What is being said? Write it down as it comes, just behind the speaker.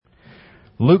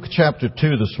Luke chapter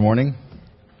 2 this morning.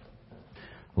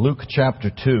 Luke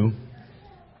chapter 2.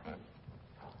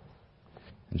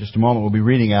 In just a moment we'll be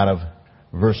reading out of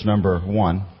verse number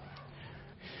 1.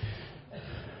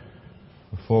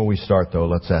 Before we start though,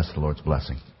 let's ask the Lord's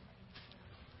blessing.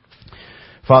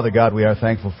 Father God, we are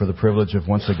thankful for the privilege of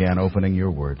once again opening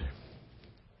your word.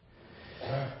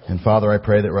 And Father, I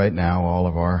pray that right now all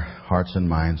of our hearts and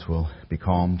minds will be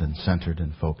calmed and centered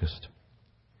and focused.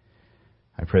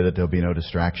 I pray that there'll be no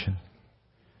distraction.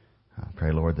 I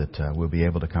pray, Lord, that we'll be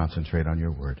able to concentrate on your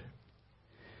word.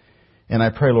 And I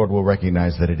pray, Lord, we'll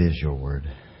recognize that it is your word.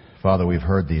 Father, we've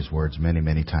heard these words many,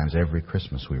 many times. Every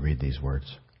Christmas we read these words.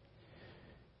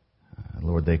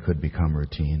 Lord, they could become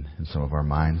routine in some of our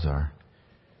minds.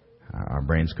 Our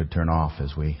brains could turn off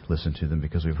as we listen to them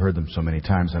because we've heard them so many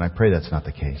times. And I pray that's not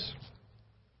the case.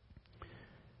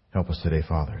 Help us today,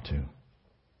 Father, to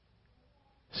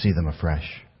see them afresh.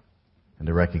 And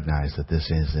to recognize that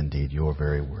this is indeed your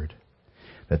very word.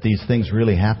 That these things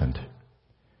really happened.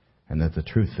 And that the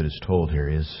truth that is told here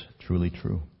is truly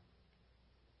true.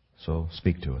 So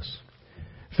speak to us.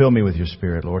 Fill me with your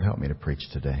Spirit, Lord. Help me to preach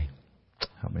today.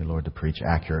 Help me, Lord, to preach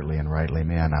accurately and rightly.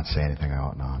 May I not say anything I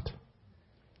ought not.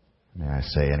 May I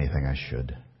say anything I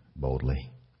should,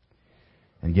 boldly.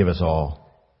 And give us all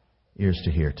ears to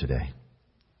hear today.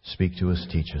 Speak to us,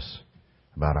 teach us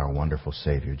about our wonderful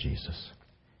Savior, Jesus.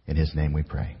 In His name we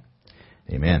pray.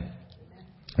 Amen.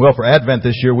 Well, for Advent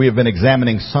this year, we have been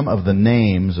examining some of the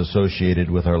names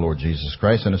associated with our Lord Jesus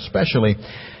Christ, and especially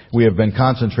we have been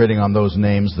concentrating on those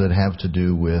names that have to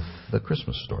do with the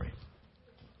Christmas story.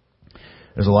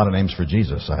 There's a lot of names for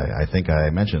Jesus. I think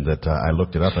I mentioned that I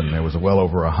looked it up, and there was well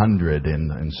over 100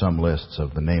 in some lists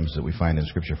of the names that we find in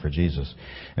Scripture for Jesus.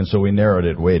 And so we narrowed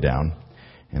it way down,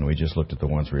 and we just looked at the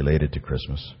ones related to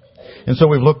Christmas. And so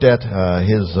we've looked at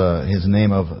his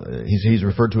name of, he's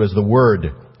referred to as the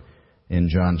Word in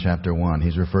John chapter 1.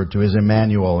 He's referred to as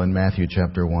Emmanuel in Matthew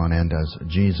chapter 1 and as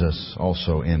Jesus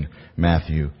also in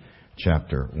Matthew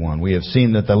chapter 1. We have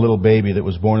seen that the little baby that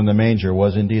was born in the manger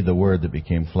was indeed the Word that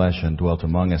became flesh and dwelt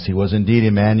among us. He was indeed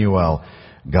Emmanuel,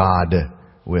 God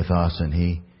with us, and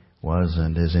He was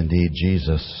and is indeed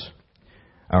Jesus,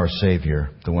 our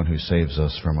Savior, the one who saves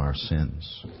us from our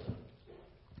sins.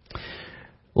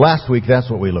 Last week,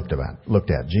 that's what we looked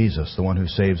at. Jesus, the one who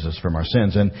saves us from our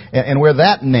sins. And where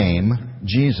that name,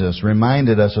 Jesus,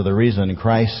 reminded us of the reason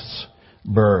Christ's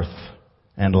birth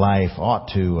and life ought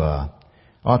to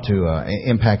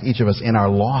impact each of us in our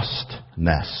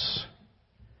lostness.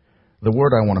 The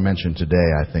word I want to mention today,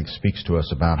 I think, speaks to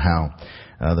us about how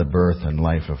the birth and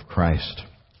life of Christ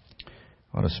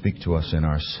ought to speak to us in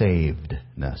our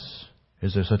savedness.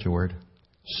 Is there such a word?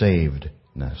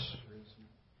 Savedness.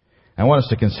 I want us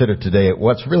to consider today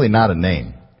what's really not a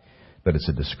name, but it's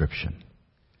a description.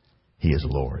 He is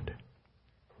Lord.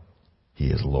 He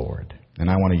is Lord. And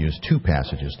I want to use two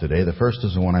passages today. The first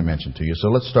is the one I mentioned to you. So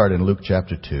let's start in Luke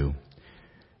chapter 2,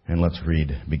 and let's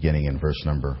read beginning in verse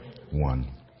number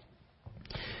 1.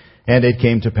 And it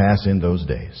came to pass in those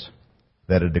days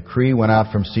that a decree went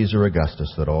out from Caesar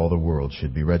Augustus that all the world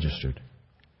should be registered.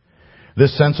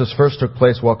 This census first took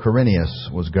place while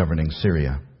Quirinius was governing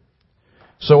Syria.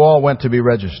 So all went to be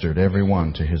registered, every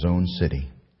one to his own city.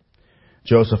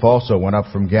 Joseph also went up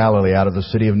from Galilee out of the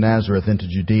city of Nazareth into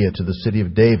Judea to the city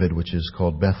of David, which is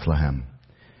called Bethlehem,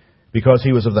 because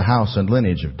he was of the house and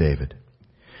lineage of David,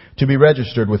 to be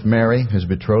registered with Mary, his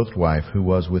betrothed wife, who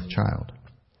was with child.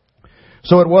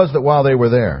 So it was that while they were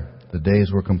there, the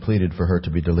days were completed for her to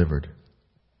be delivered.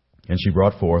 And she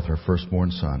brought forth her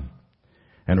firstborn son,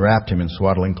 and wrapped him in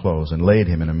swaddling clothes, and laid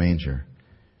him in a manger,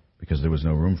 because there was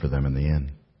no room for them in the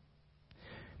inn.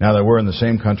 Now there were in the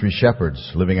same country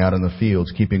shepherds living out in the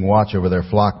fields, keeping watch over their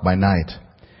flock by night.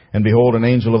 And behold, an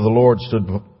angel of the Lord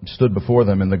stood before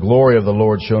them, and the glory of the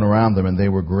Lord shone around them, and they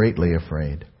were greatly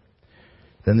afraid.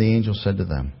 Then the angel said to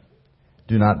them,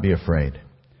 Do not be afraid.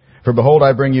 For behold,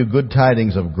 I bring you good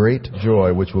tidings of great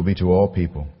joy, which will be to all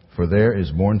people. For there is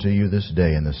born to you this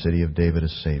day in the city of David a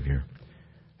Savior,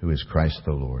 who is Christ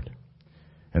the Lord.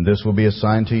 And this will be a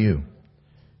sign to you.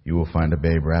 You will find a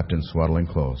babe wrapped in swaddling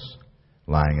clothes,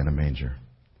 lying in a manger.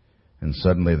 And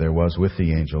suddenly there was with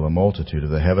the angel a multitude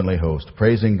of the heavenly host,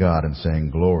 praising God and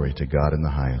saying, Glory to God in the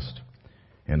highest,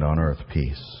 and on earth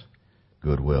peace,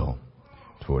 goodwill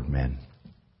toward men.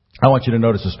 I want you to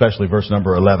notice especially verse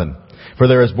number 11. For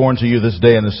there is born to you this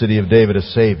day in the city of David a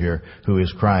Savior, who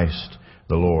is Christ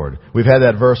the Lord. We've had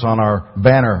that verse on our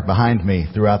banner behind me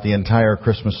throughout the entire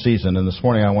Christmas season, and this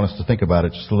morning I want us to think about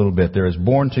it just a little bit. There is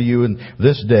born to you in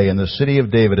this day in the city of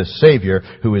David a Savior,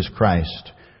 who is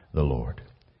Christ the Lord.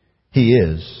 He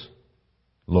is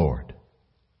Lord.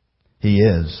 He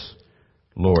is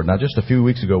Lord. Now, just a few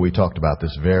weeks ago, we talked about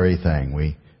this very thing.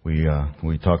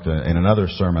 We talked in another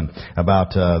sermon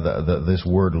about this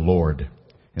word Lord.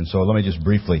 And so let me just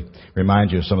briefly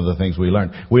remind you of some of the things we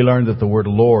learned. We learned that the word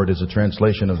Lord is a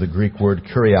translation of the Greek word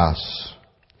kurios,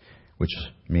 which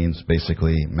means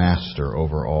basically master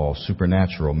over all,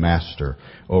 supernatural master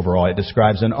over all. It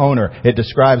describes an owner. It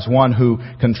describes one who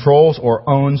controls or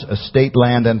owns estate,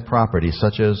 land, and property,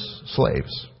 such as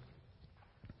slaves.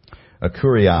 A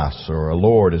kurios, or a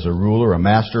lord, is a ruler, a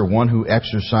master, one who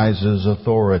exercises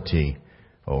authority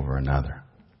over another.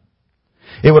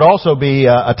 It would also be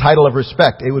a title of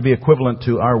respect. It would be equivalent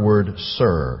to our word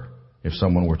sir, if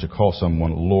someone were to call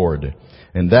someone Lord.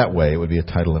 In that way, it would be a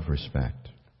title of respect.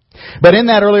 But in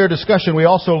that earlier discussion, we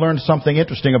also learned something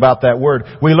interesting about that word.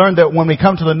 We learned that when we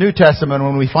come to the New Testament,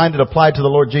 when we find it applied to the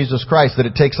Lord Jesus Christ, that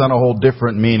it takes on a whole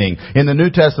different meaning. In the New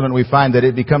Testament, we find that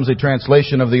it becomes a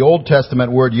translation of the Old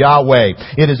Testament word Yahweh.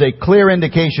 It is a clear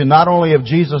indication not only of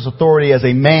Jesus' authority as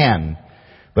a man,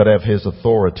 but of His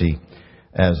authority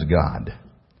as God.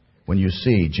 When you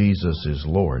see Jesus is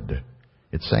Lord,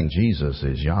 it's saying Jesus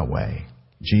is Yahweh.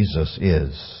 Jesus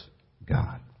is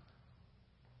God.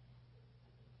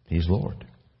 He's Lord.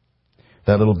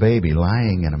 That little baby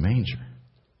lying in a manger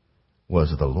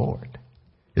was the Lord.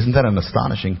 Isn't that an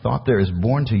astonishing thought? There is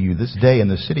born to you this day in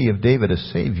the city of David a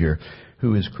Savior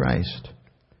who is Christ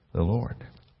the Lord.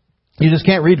 You just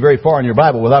can't read very far in your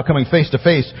Bible without coming face to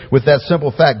face with that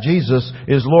simple fact. Jesus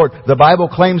is Lord. The Bible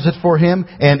claims it for Him,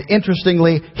 and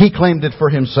interestingly, He claimed it for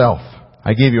Himself.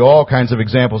 I gave you all kinds of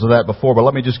examples of that before, but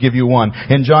let me just give you one.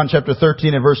 In John chapter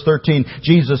 13 and verse 13,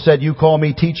 Jesus said, "You call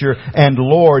me teacher and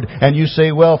Lord, and you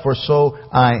say, well, for so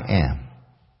I am."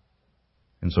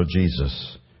 And so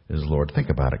Jesus is Lord. Think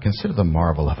about it. Consider the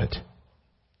marvel of it.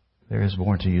 There is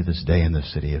born to you this day in the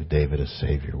city of David a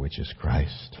Savior, which is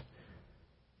Christ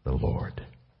the Lord.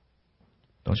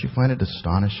 Don't you find it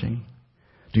astonishing?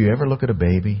 Do you ever look at a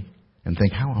baby and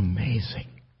think, how amazing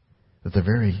that the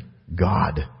very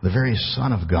God, the very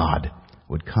Son of God,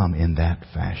 would come in that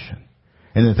fashion.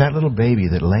 And that little baby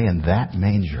that lay in that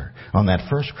manger on that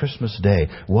first Christmas day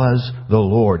was the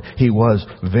Lord. He was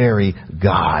very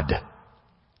God.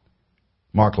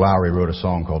 Mark Lowry wrote a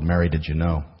song called Mary Did You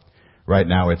Know? Right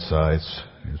now it's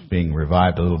being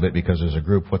revived a little bit because there's a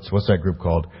group, what's that group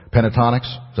called? Pentatonics?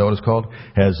 Is that what it's called?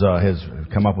 Has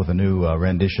come up with a new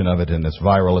rendition of it, and it's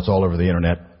viral. It's all over the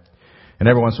internet. And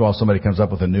every once in a while somebody comes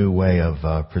up with a new way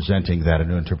of presenting that, a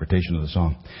new interpretation of the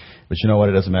song. But you know what?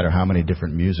 It doesn't matter how many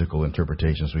different musical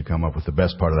interpretations we come up with. The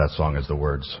best part of that song is the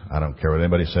words. I don't care what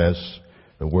anybody says.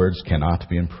 The words cannot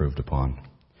be improved upon.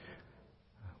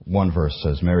 One verse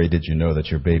says, "Mary, did you know that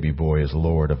your baby boy is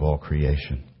Lord of all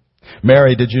creation?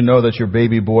 Mary, did you know that your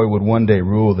baby boy would one day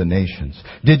rule the nations?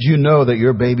 Did you know that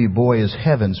your baby boy is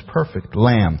heaven's perfect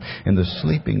lamb, and the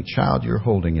sleeping child you're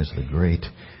holding is the great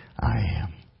I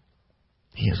Am?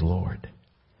 He is Lord.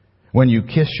 When you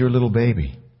kiss your little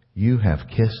baby, you have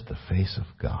kissed the face of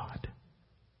God."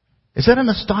 Is that an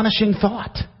astonishing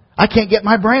thought? I can't get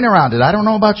my brain around it. I don't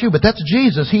know about you, but that's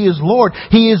Jesus. He is Lord.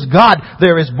 He is God.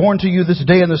 There is born to you this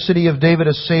day in the city of David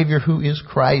a Savior who is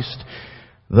Christ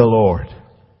the Lord.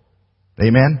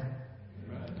 Amen?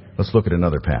 Let's look at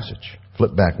another passage.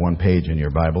 Flip back one page in your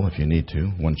Bible if you need to,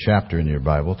 one chapter in your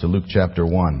Bible, to Luke chapter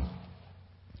 1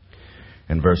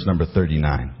 and verse number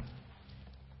 39.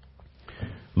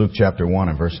 Luke chapter 1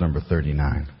 and verse number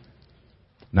 39.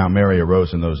 "Now Mary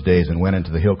arose in those days and went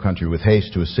into the hill country with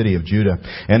haste to a city of Judah,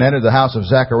 and entered the house of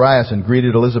Zacharias and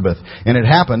greeted Elizabeth. And it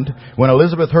happened, when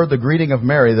Elizabeth heard the greeting of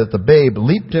Mary, that the babe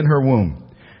leaped in her womb,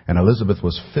 and Elizabeth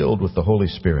was filled with the Holy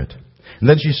Spirit. And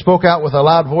then she spoke out with a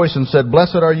loud voice and said,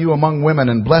 'Blessed are you among women,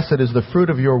 and blessed is the fruit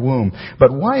of your womb.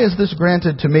 But why is this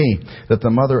granted to me, that the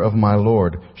mother of my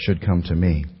Lord should come to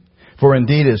me? For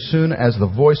indeed, as soon as the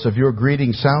voice of your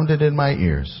greeting sounded in my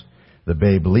ears, the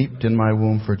babe leaped in my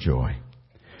womb for joy.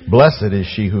 Blessed is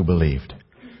she who believed,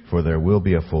 for there will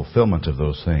be a fulfillment of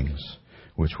those things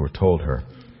which were told her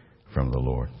from the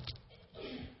Lord.'"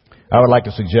 I would like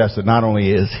to suggest that not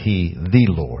only is He the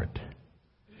Lord,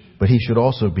 but He should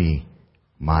also be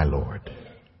my Lord.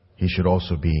 He should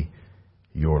also be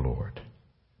your Lord.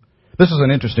 This is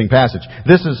an interesting passage.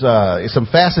 This is some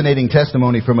fascinating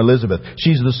testimony from Elizabeth.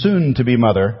 She's the soon-to-be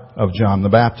mother of John the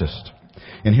Baptist.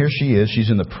 And here she is.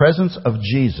 She's in the presence of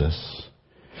Jesus,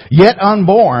 yet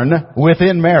unborn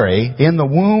within Mary, in the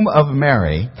womb of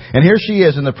Mary. And here she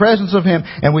is in the presence of Him,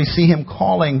 and we see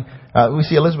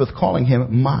Elizabeth calling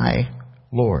Him my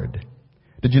Lord.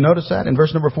 Did you notice that in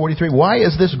verse number 43? "Why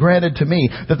is this granted to me,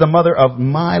 that the mother of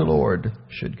my Lord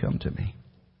should come to me?"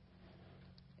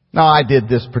 Now, I did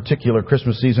this particular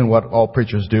Christmas season what all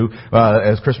preachers do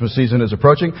as Christmas season is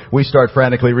approaching. We start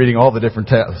frantically reading all the different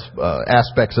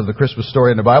aspects of the Christmas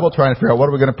story in the Bible, trying to figure out what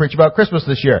are we going to preach about Christmas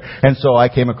this year. And so I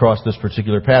came across this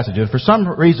particular passage. And for some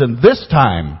reason, this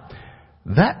time,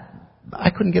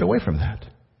 I couldn't get away from that.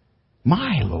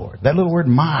 My Lord. That little word,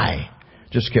 my,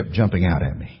 just kept jumping out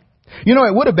at me. You know,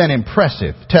 it would have been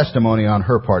impressive testimony on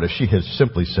her part if she had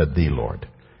simply said the Lord.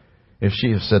 If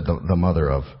she had said the mother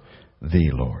of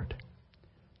the Lord.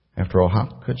 After all,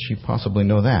 how could she possibly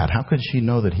know that? How could she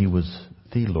know that He was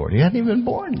the Lord? He hadn't even been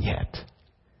born yet.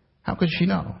 How could she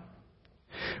know?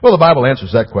 Well, the Bible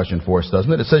answers that question for us,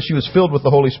 doesn't it? It says she was filled with the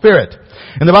Holy Spirit.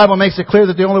 And the Bible makes it clear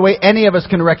that the only way any of us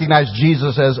can recognize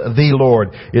Jesus as the Lord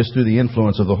is through the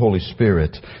influence of the Holy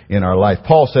Spirit in our life.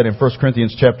 Paul said in 1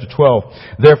 Corinthians chapter 12,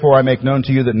 "Therefore I make known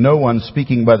to you that no one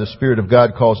speaking by the Spirit of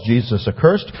God calls Jesus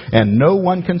accursed, and no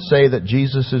one can say that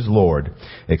Jesus is Lord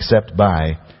except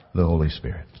by the Holy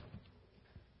Spirit."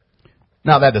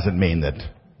 Now that doesn't mean that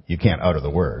you can't utter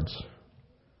the words.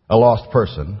 A lost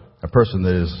person, a person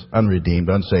that is unredeemed,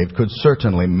 unsaved, could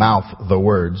certainly mouth the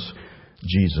words,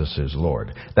 Jesus is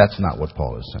Lord. That's not what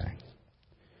Paul is saying.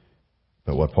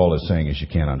 But what Paul is saying is you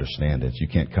can't understand it. You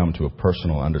can't come to a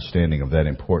personal understanding of that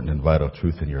important and vital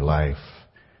truth in your life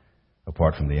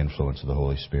apart from the influence of the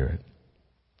Holy Spirit.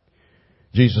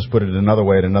 Jesus put it another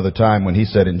way at another time when He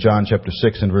said in John chapter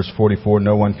 6 and verse 44,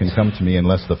 "No one can come to me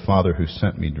unless the Father who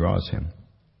sent me draws him.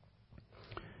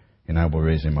 And I will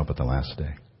raise him up at the last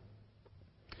day."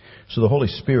 So the Holy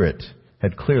Spirit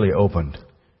had clearly opened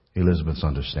Elizabeth's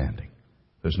understanding.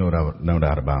 There's no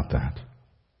doubt about that.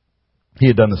 He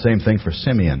had done the same thing for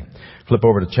Simeon. Flip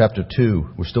over to chapter 2.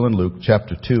 We're still in Luke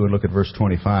chapter 2 and look at verse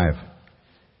 25.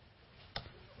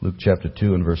 Luke chapter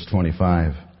 2 and verse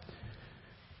 25.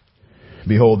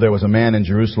 "Behold, there was a man in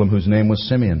Jerusalem whose name was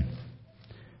Simeon.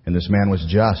 And this man was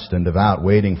just and devout,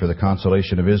 waiting for the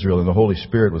consolation of Israel, and the Holy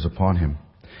Spirit was upon him.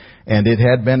 And it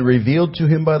had been revealed to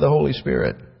him by the Holy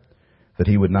Spirit that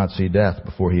he would not see death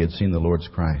before he had seen the Lord's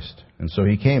Christ. And so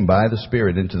he came by the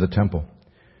Spirit into the temple.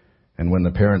 And when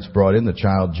the parents brought in the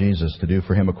child Jesus to do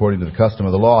for him according to the custom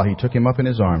of the law, he took him up in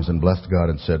his arms and blessed God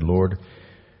and said, 'Lord,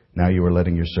 now you are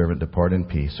letting your servant depart in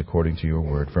peace according to your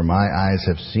word. For my eyes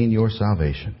have seen your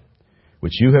salvation,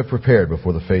 which you have prepared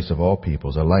before the face of all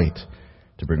peoples, a light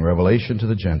to bring revelation to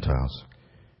the Gentiles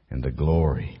and the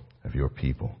glory of your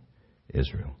people,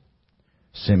 Israel.'"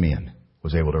 Simeon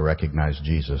was able to recognize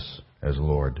Jesus as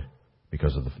Lord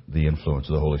because of the influence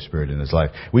of the Holy Spirit in his life.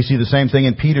 We see the same thing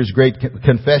in Peter's great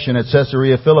confession at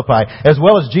Caesarea Philippi, as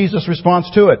well as Jesus' response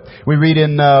to it. We read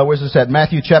in, where's this at?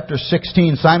 Matthew chapter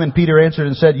 16, "Simon Peter answered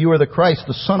and said, 'You are the Christ,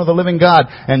 the Son of the living God.'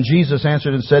 And Jesus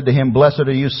answered and said to him, 'Blessed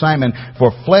are you, Simon, for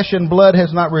flesh and blood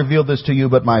has not revealed this to you,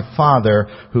 but my Father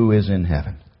who is in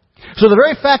heaven.'" So the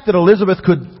very fact that Elizabeth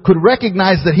could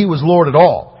recognize that He was Lord at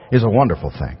all is a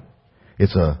wonderful thing.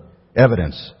 It's a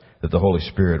evidence that the Holy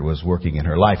Spirit was working in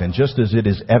her life. And just as it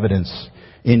is evidence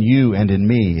in you and in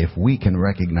me, if we can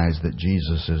recognize that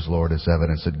Jesus is Lord, it's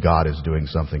evidence that God is doing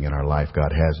something in our life.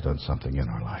 God has done something in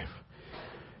our life.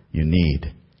 You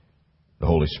need the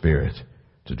Holy Spirit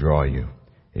to draw you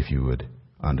if you would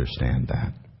understand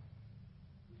that.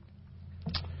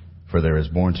 "For there is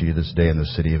born to you this day in the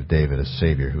city of David a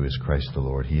Savior who is Christ the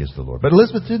Lord. He is the Lord." But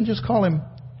Elizabeth didn't just call Him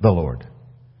the Lord.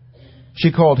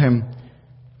 She called Him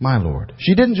my Lord.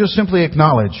 She didn't just simply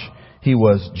acknowledge He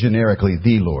was generically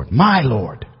the Lord. My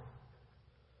Lord.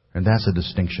 And that's a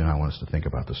distinction I want us to think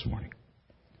about this morning.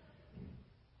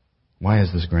 Why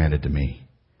is this granted to me,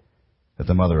 that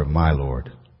the mother of my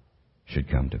Lord should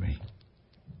come to me?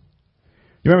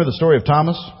 You remember the story of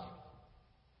Thomas?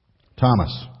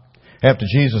 Thomas. After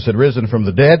Jesus had risen from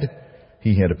the dead,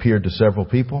 He had appeared to several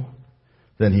people.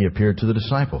 Then He appeared to the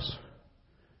disciples.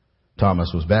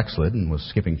 Thomas was backslidden and was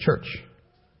skipping church.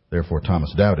 Therefore,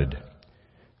 Thomas doubted.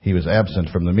 He was absent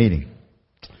from the meeting.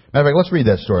 Matter of fact, let's read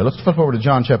that story. Let's flip over to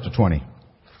John chapter 20.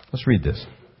 Let's read this.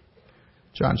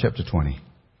 John chapter 20.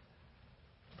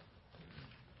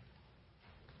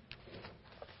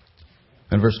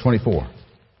 And verse 24.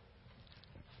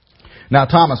 "Now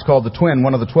Thomas, called the twin,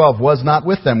 one of the 12, was not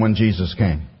with them when Jesus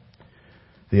came.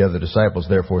 The other disciples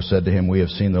therefore said to him, 'We have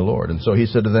seen the Lord.' And so he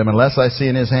said to them, 'Unless I see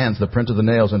in His hands the print of the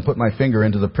nails, and put my finger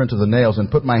into the print of the nails,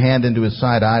 and put my hand into His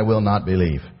side, I will not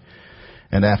believe.'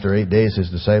 And after 8 days His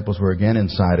disciples were again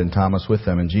inside, and Thomas with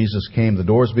them. And Jesus came, the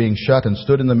doors being shut, and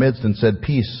stood in the midst, and said,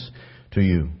 'Peace to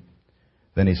you.'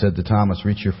 Then He said to Thomas,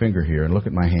 'Reach your finger here, and look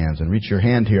at my hands, and reach your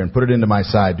hand here, and put it into my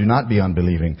side. Do not be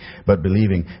unbelieving, but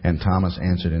believing.' And Thomas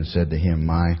answered and said to Him,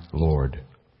 'My Lord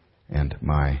and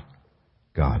my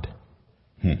God.'"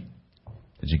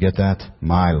 Did you get that?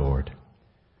 My Lord.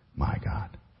 my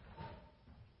God.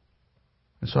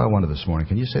 And so I wonder this morning,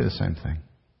 can you say the same thing?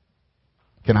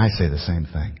 Can I say the same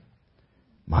thing?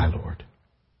 My Lord.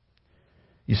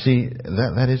 You see,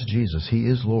 that is Jesus. He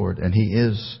is Lord and He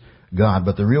is God.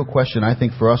 But the real question, I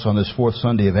think, for us on this fourth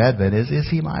Sunday of Advent is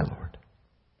He my Lord?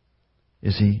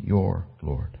 Is He your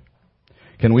Lord?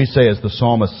 Can we say, as the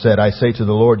psalmist said, I say to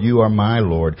the Lord, you are my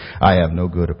Lord. I have no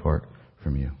good apart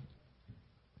from you.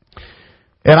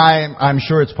 And I'm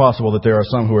sure it's possible that there are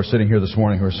some who are sitting here this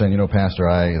morning who are saying, Pastor,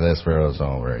 that's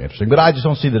all very interesting. But I just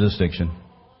don't see the distinction.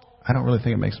 I don't really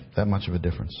think it makes that much of a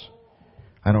difference.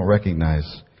 I don't recognize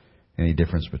any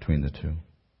difference between the two.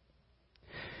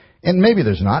 And maybe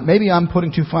there's not. Maybe I'm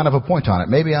putting too fine of a point on it.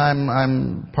 Maybe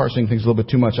I'm parsing things a little bit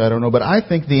too much. I don't know. But I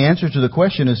think the answer to the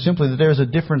question is simply that there's a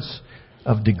difference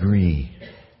of degree.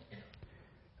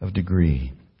 Of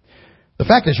degree. The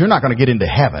fact is, you're not going to get into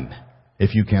heaven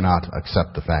if you cannot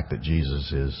accept the fact that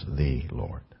Jesus is the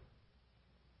Lord.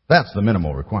 That's the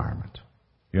minimal requirement.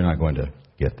 You're not going to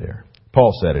get there.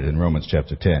 Paul said it in Romans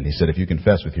chapter 10. He said, if you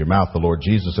confess with your mouth the Lord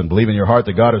Jesus and believe in your heart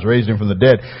that God has raised Him from the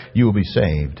dead, you will be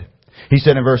saved. He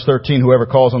said in verse 13, whoever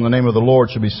calls on the name of the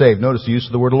Lord shall be saved. Notice the use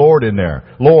of the word Lord in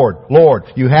there. Lord, Lord.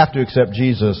 You have to accept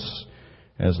Jesus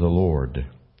as the Lord.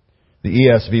 The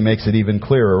ESV makes it even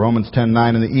clearer. Romans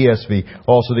 10:9 in the ESV,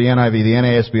 also the NIV, the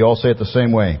NASB all say it the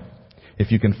same way.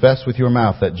 If you confess with your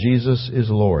mouth that Jesus is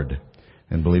Lord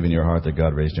and believe in your heart that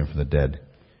God raised Him from the dead,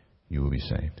 you will be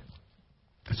saved.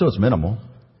 So it's minimal.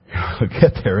 You'll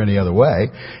get there any other way.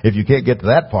 If you can't get to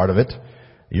that part of it,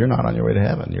 you're not on your way to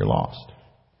heaven. You're lost.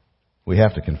 We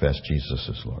have to confess Jesus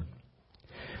as Lord.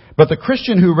 But the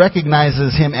Christian who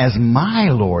recognizes Him as my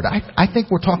Lord, I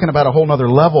think we're talking about a whole other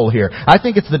level here. I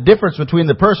think it's the difference between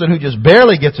the person who just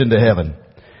barely gets into heaven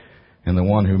and the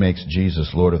one who makes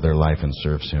Jesus Lord of their life and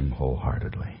serves Him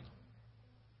wholeheartedly.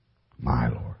 My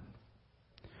Lord.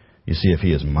 You see, if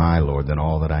He is my Lord, then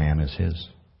all that I am is His.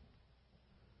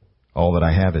 All that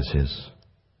I have is His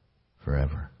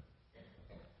forever.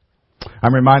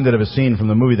 I'm reminded of a scene from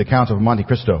the movie The Count of Monte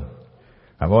Cristo.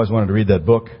 I've always wanted to read that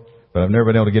book, but I've never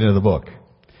been able to get into the book.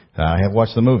 I have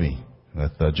watched the movie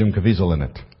with Jim Caviezel in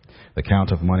it, The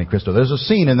Count of Monte Cristo. There's a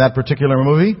scene in that particular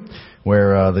movie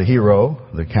where the hero,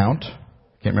 the Count,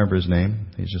 can't remember his name,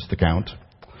 he's just the Count,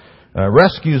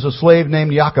 rescues a slave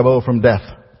named Jacobo from death.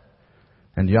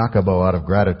 And Jacobo, out of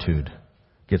gratitude,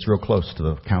 gets real close to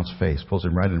the Count's face, pulls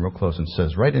him right in real close and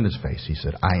says, right in his face, he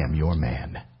said, I am your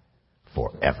man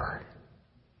forever.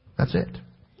 That's it.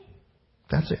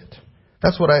 That's it.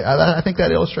 That's what I think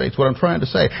that illustrates what I'm trying to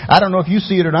say. I don't know if you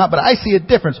see it or not, but I see a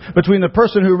difference between the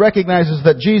person who recognizes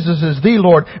that Jesus is the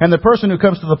Lord and the person who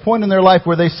comes to the point in their life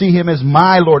where they see Him as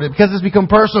my Lord. Because it's become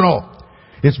personal.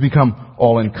 It's become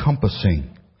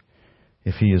all-encompassing.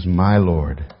 If He is my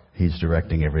Lord, He's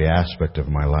directing every aspect of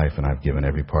my life, and I've given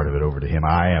every part of it over to Him.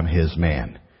 I am His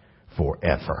man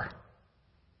forever.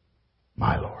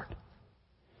 My Lord.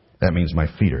 That means my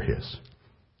feet are His.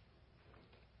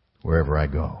 Wherever I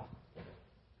go,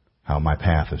 how my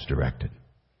path is directed,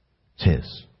 it's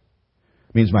His.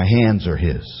 It means my hands are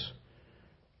His.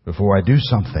 Before I do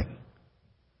something,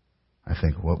 I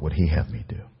think, what would He have me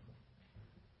do?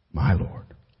 My Lord.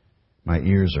 My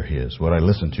ears are His. What I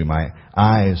listen to, my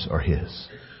eyes are His.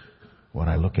 What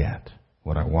I look at,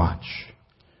 what I watch.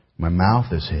 My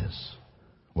mouth is His.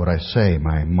 What I say,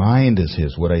 my mind is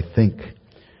His. What I think.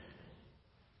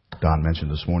 Don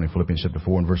mentioned this morning, Philippians chapter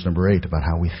 4 and verse number 8, about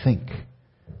how we think.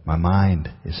 My mind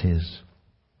is His.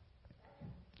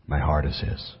 My heart is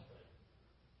His.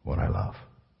 What I love.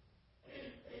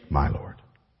 My Lord.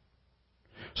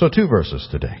 So 2 verses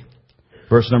today.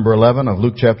 Verse number 11 of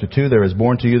Luke chapter 2, there is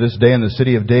born to you this day in the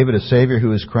city of David a Savior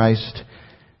who is Christ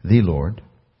the Lord.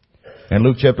 And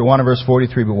Luke chapter 1 and verse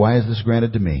 43, but why is this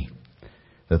granted to me,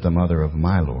 that the mother of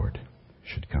my Lord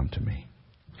should come to me?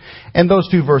 And those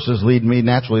 2 verses lead me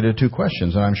naturally to 2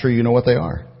 questions, and I'm sure you know what they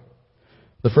are.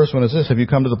 The first one is this: have you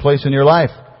come to the place in your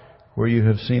life where you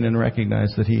have seen and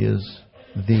recognized that He is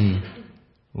the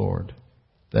Lord?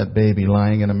 That baby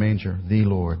lying in a manger, the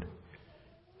Lord.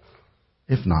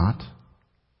 If not,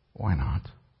 why not?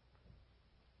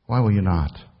 Why will you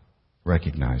not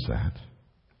recognize that?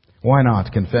 Why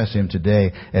not confess Him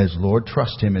today as Lord,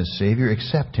 trust Him as Savior,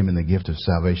 accept Him in the gift of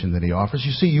salvation that He offers?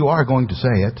 You see, you are going to say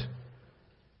it.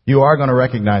 You are going to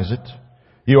recognize it.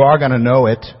 You are going to know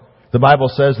it. The Bible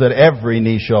says that every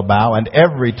knee shall bow and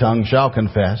every tongue shall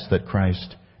confess that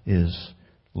Christ is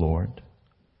Lord.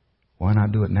 Why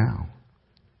not do it now,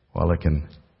 while it can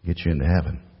get you into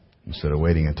heaven, instead of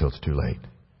waiting until it's too late?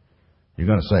 You're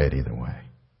going to say it either way.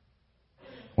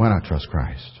 Why not trust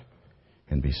Christ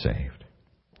and be saved?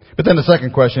 But then the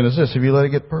second question is this: have you let it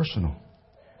get personal?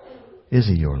 Is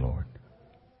He your Lord?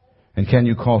 And can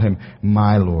you call Him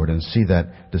my Lord and see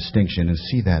that distinction and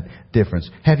see that difference?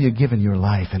 Have you given your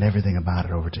life and everything about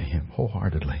it over to Him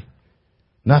wholeheartedly?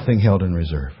 Nothing held in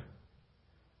reserve.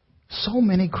 So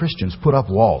many Christians put up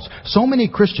walls. So many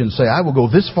Christians say, I will go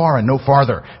this far and no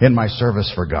farther in my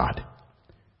service for God.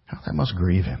 How that must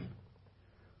grieve Him.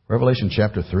 Revelation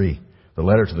chapter 3, the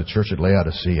letter to the church at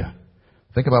Laodicea.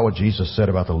 Think about what Jesus said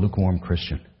about the lukewarm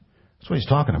Christian. That's what He's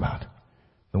talking about.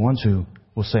 The ones who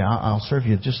will say, I'll serve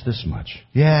you just this much.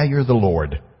 Yeah, you're the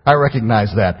Lord. I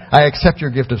recognize that. I accept your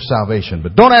gift of salvation.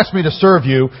 But don't ask me to serve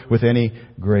you with any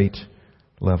great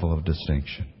level of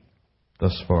distinction.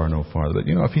 Thus far, no farther. But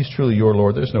if He's truly your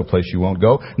Lord, there's no place you won't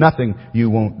go. Nothing you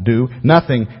won't do.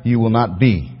 Nothing you will not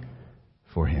be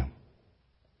for Him.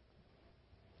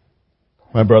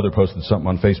 My brother posted something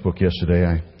on Facebook yesterday.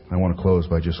 I want to close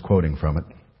by just quoting from it.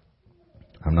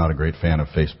 I'm not a great fan of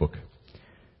Facebook.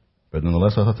 But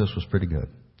nonetheless, I thought this was pretty good.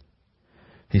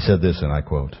 He said this, and I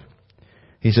quote.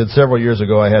 He said, several years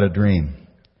ago I had a dream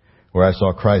where I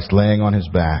saw Christ laying on His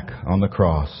back on the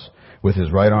cross with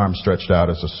His right arm stretched out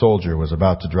as a soldier was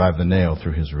about to drive the nail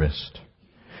through His wrist.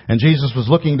 And Jesus was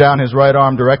looking down His right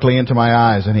arm directly into my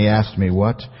eyes, and He asked me,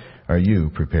 what are you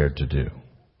prepared to do?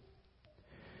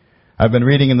 I've been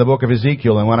reading in the book of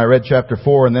Ezekiel, and when I read chapter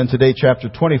 4 and then today chapter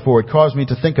 24, it caused me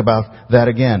to think about that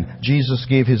again. Jesus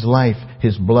gave His life,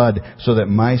 His blood, so that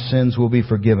my sins will be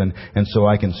forgiven, and so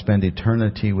I can spend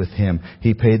eternity with Him.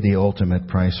 He paid the ultimate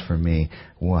price for me.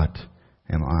 What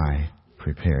am I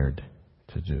prepared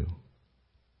to do?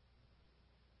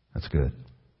 That's good.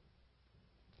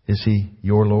 Is He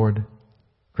your Lord,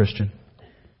 Christian?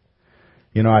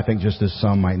 I think just as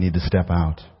some might need to step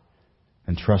out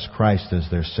and trust Christ as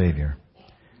their Savior,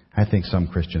 I think some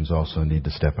Christians also need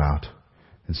to step out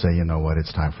and say, you know what,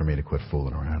 it's time for me to quit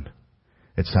fooling around.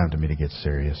 It's time for me to get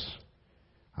serious.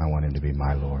 I want Him to be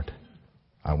my Lord.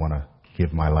 I want to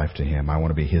give my life to Him. I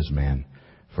want to be His man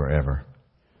forever.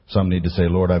 Some need to say,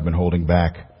 Lord, I've been holding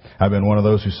back. I've been one of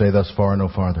those who say thus far, no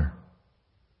farther.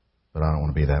 But I don't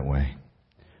want to be that way.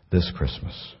 This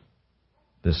Christmas,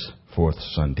 this fourth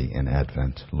Sunday in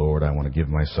Advent, Lord, I want to give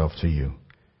myself to You.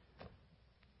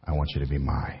 I want You to be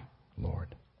my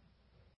Lord.